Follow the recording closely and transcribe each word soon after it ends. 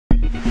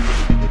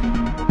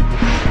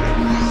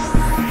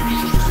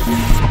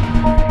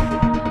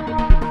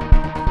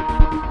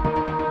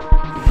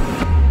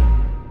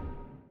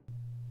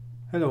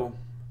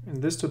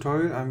this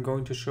tutorial I'm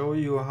going to show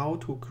you how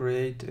to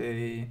create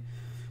a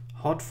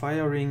hot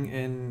firing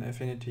in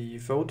Affinity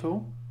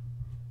Photo.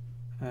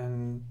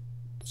 And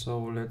so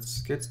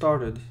let's get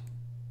started.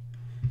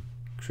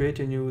 Create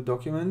a new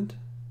document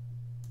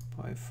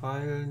by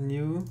File,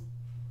 New,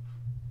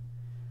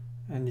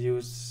 and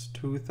use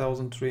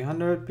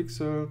 2300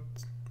 pixels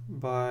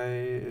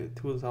by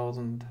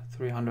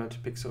 2300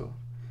 pixel.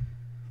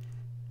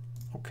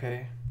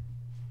 Okay.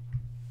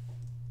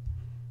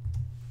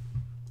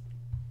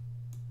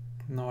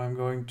 Now I'm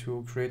going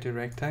to create a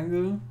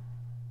rectangle,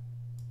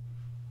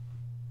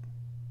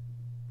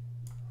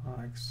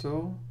 like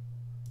so.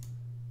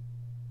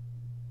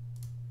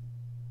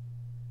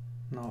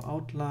 Now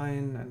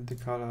outline, and the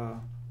color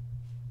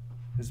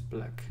is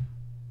black.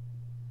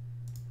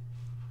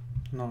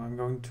 Now I'm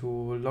going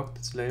to lock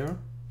this layer,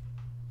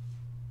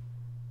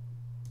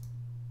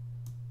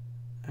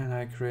 and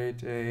I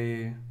create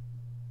a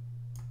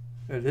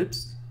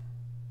ellipse,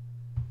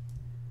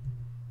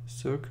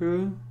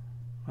 circle,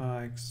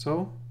 like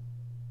so,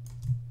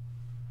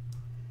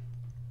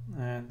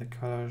 and the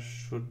color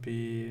should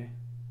be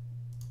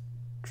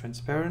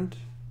transparent,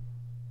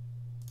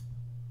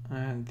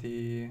 and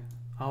the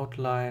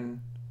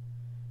outline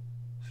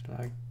is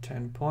like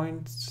 10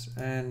 points,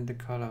 and the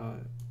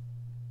color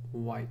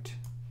white.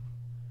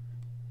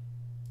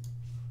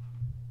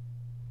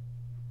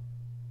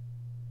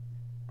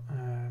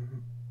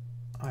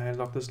 I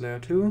lock this layer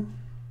too.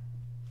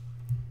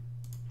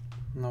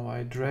 Now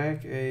I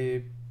drag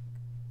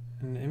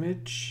an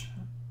image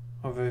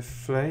of a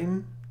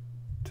flame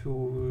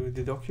to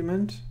the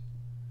document,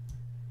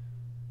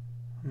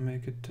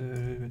 make it a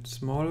little bit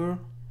smaller,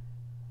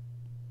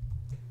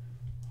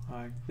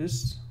 like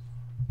this.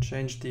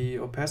 Change the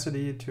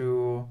opacity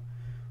to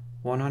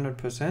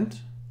 100%.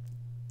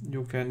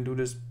 You can do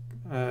this,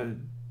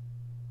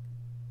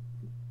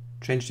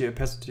 change the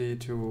opacity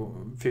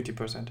to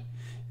 50%.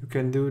 You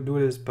can do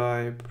this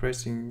by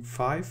pressing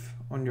 5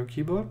 on your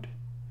keyboard.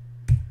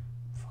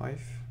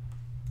 5.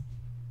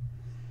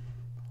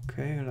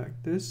 Okay,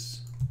 like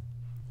this.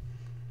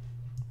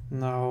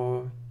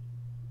 Now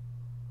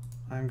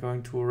I'm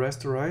going to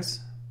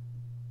rasterize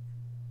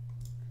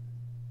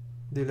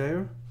the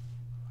layer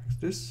like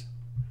this.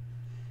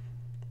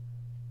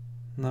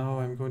 Now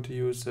I'm going to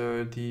use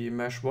the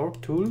mesh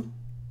warp tool,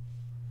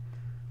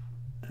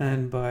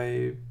 and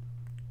by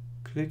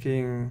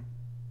clicking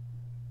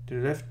the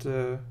left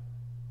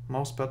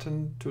mouse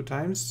button 2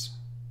 times,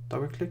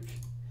 double click,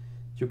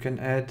 you can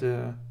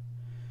add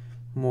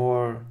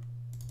more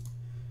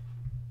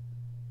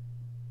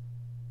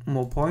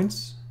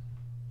points,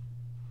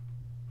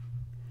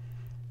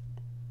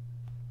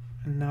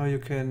 and now you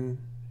can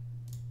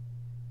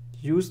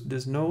use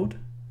this node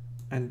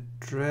and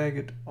drag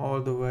it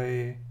all the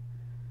way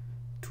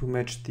to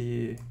match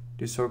the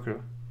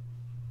circle.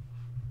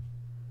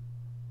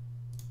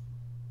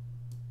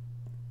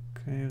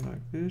 Okay,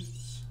 like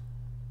this.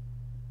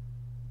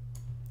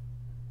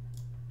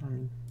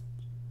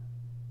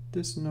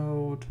 This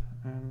node,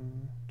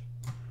 and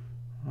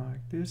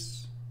like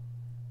this.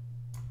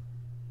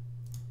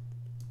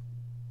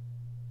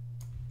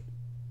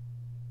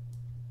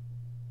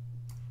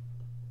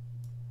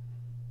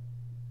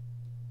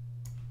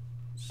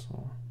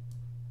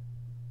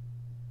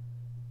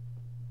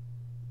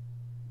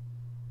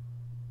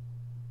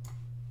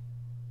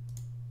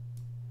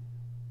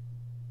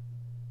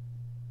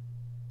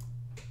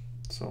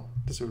 So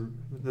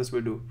this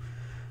will do.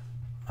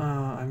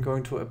 I'm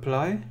going to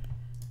apply.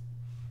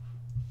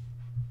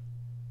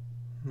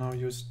 Now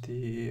use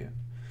the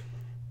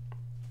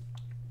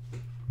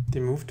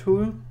move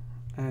tool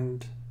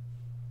and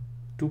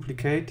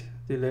duplicate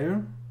the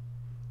layer.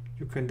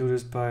 You can do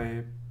this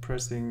by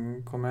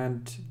pressing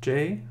Command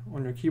J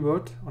on your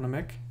keyboard on a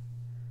Mac.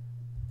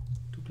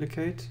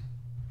 Duplicate.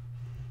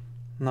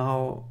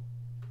 Now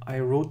I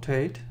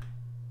rotate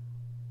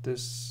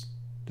this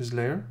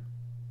layer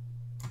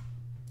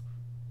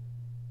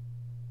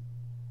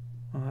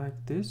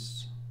like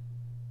this.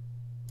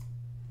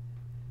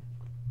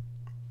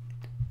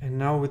 And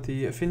now with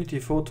the Affinity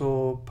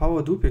Photo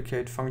power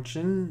duplicate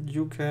function,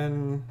 you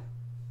can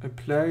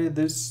apply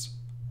this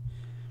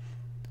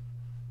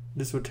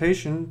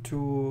rotation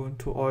to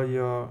all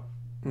your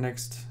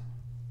next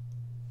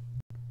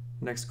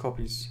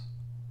copies.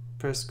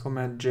 Press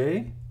Command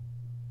J.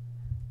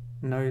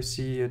 Now you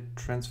see it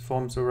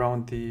transforms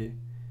around the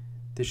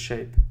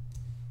shape.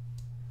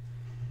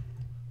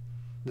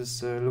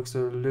 This looks a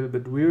little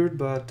bit weird,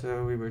 but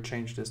we will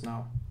change this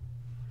now.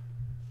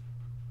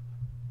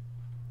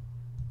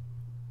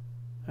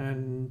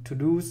 And to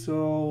do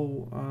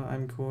so,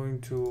 I'm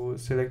going to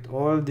select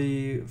all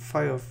the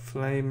fire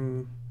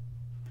flame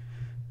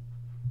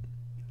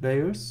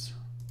layers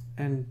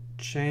and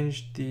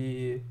change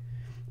the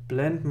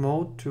blend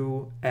mode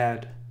to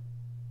add,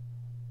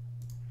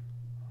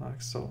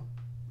 like so.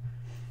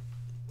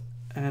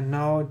 And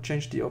now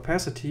change the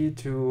opacity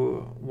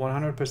to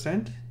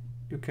 100%.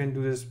 You can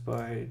do this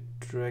by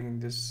dragging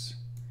this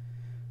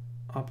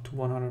up to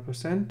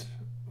 100%,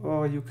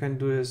 or you can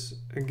do this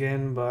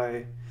again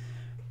by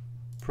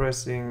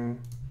pressing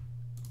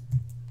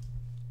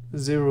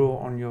 0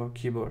 on your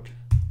keyboard,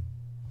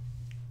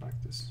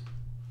 like this.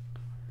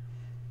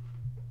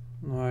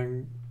 Now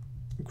I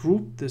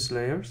group these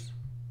layers,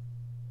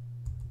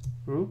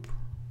 group,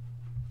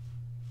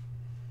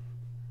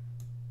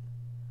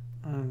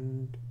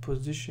 and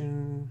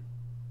position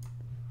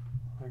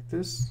like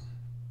this.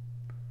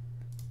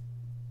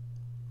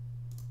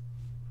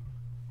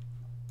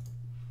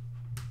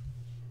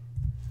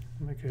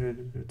 Make it a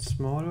little bit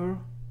smaller.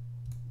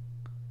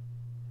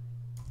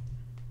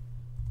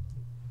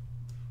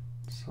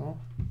 So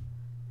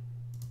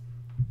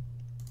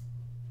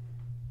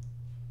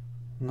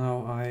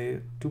now I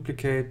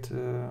duplicate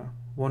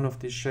one of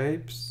the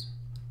shapes,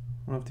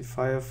 one of the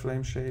fire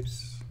flame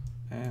shapes,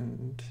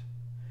 and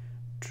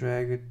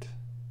drag it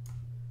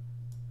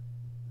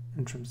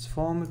and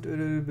transform it a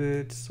little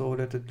bit so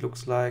that it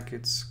looks like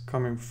it's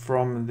coming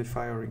from the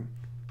firing.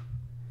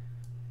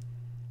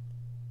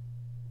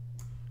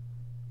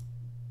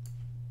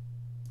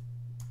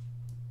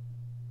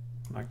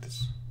 Like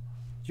this.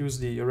 Use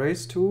the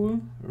eraser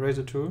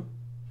tool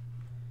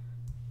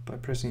by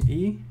pressing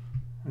E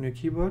on your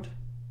keyboard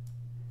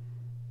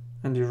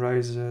and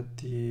erase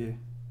the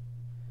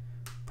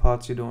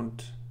parts you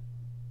don't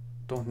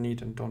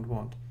need and don't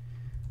want.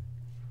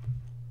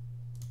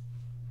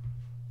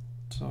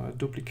 So I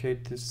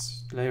duplicate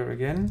this layer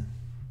again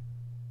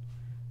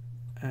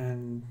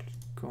and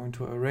go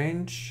into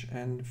arrange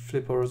and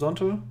flip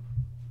horizontal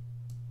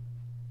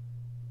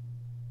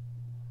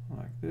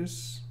like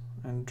this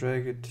and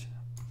drag it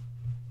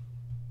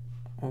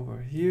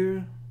over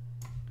here,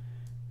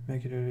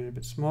 make it a little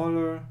bit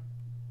smaller.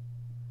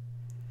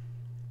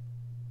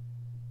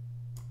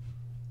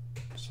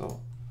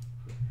 So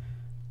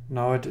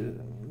now it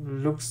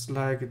looks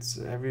like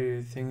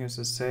everything is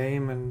the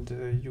same,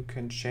 and you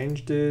can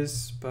change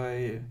this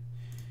by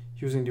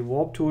using the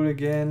warp tool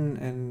again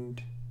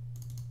and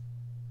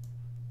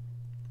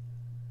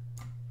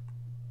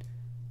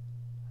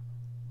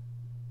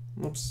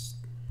oops.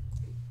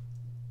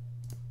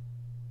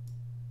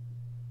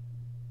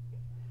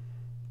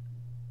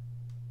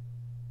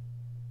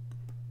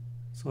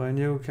 So and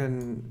you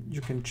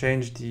can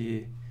change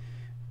the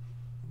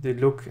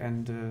look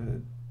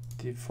and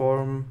the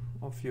form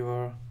of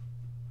your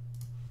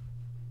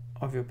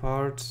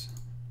parts.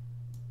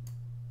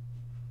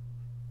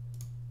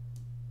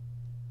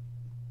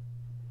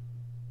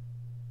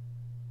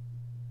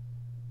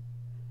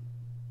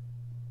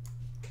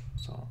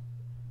 So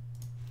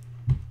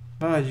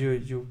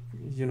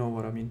you know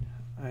what I mean.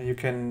 You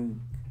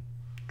can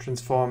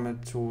transform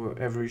it to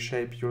every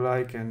shape you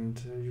like, and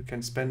you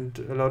can spend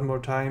a lot more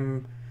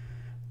time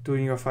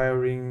doing your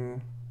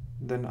firing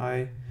than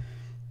I,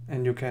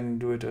 and you can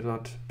do it a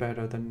lot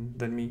better than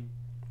me.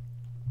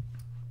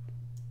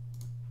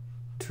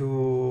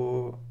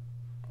 To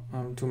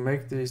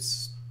make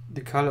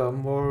the color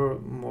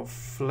more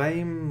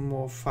flame,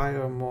 more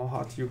fire, more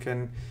hot, you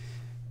can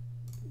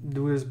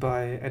do this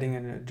by adding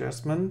an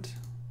adjustment.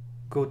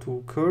 Go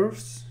to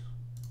curves,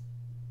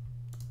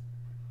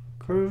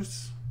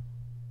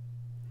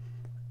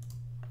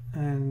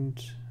 and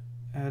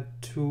add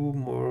 2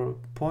 more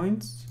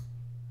points.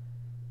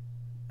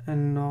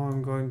 And now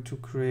I'm going to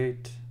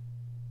create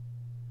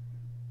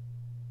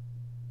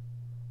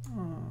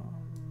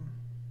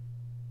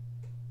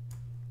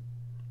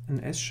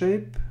an S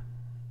shape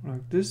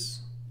like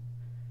this,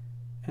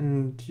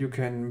 and you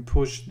can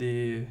push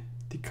the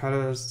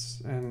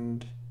colors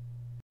and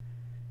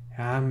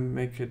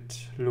make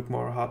it look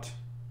more hot,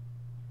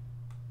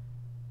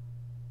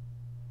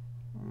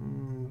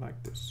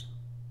 like this.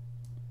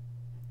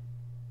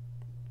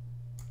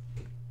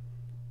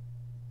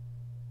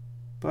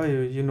 But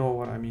you know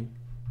what I mean.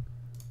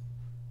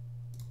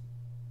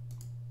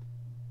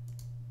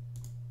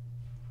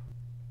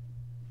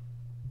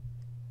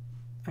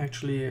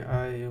 Actually,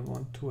 I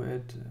want to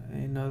add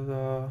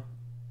another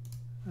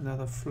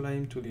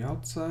flame to the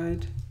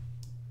outside.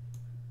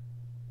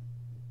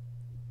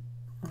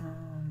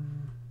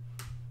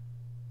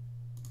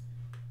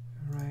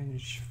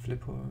 Arrange,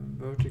 flip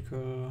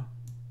vertical.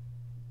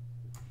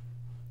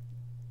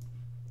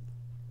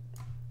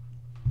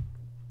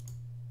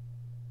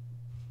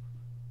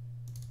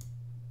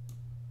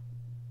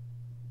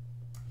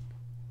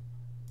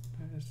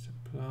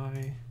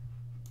 Apply.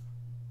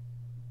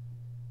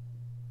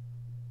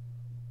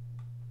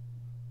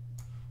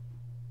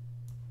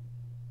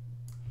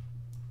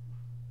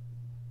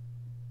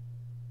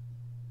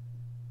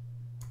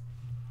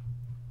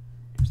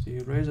 Use the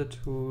eraser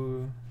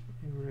tool,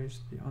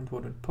 erase the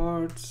unwanted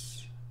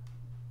parts,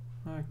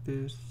 like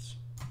this.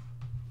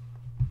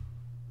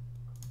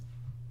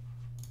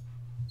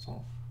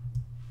 So.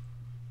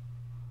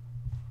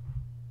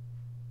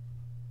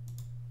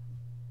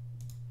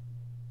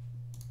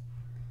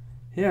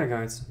 Yeah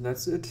guys,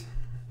 that's it.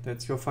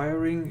 That's your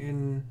firing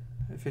in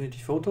Affinity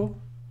Photo.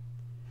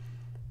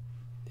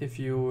 If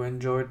you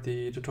enjoyed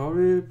the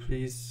tutorial,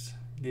 please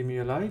give me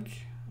a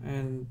like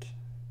and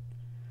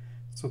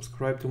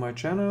subscribe to my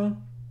channel.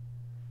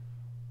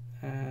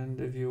 And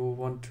if you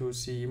want to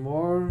see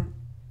more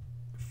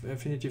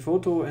Affinity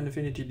Photo and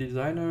Affinity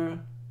Designer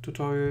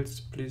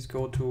tutorials, please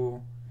go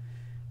to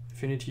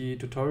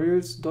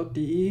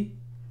affinitytutorials.de.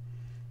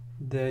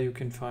 There you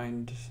can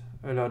find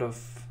a lot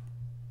of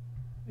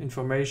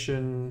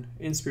information,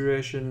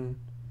 inspiration,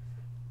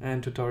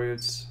 and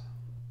tutorials.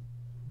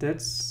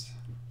 That's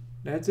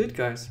it,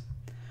 guys.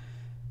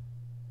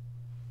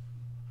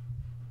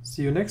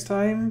 See you next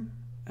time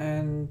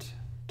and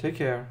take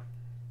care.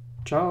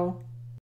 Ciao.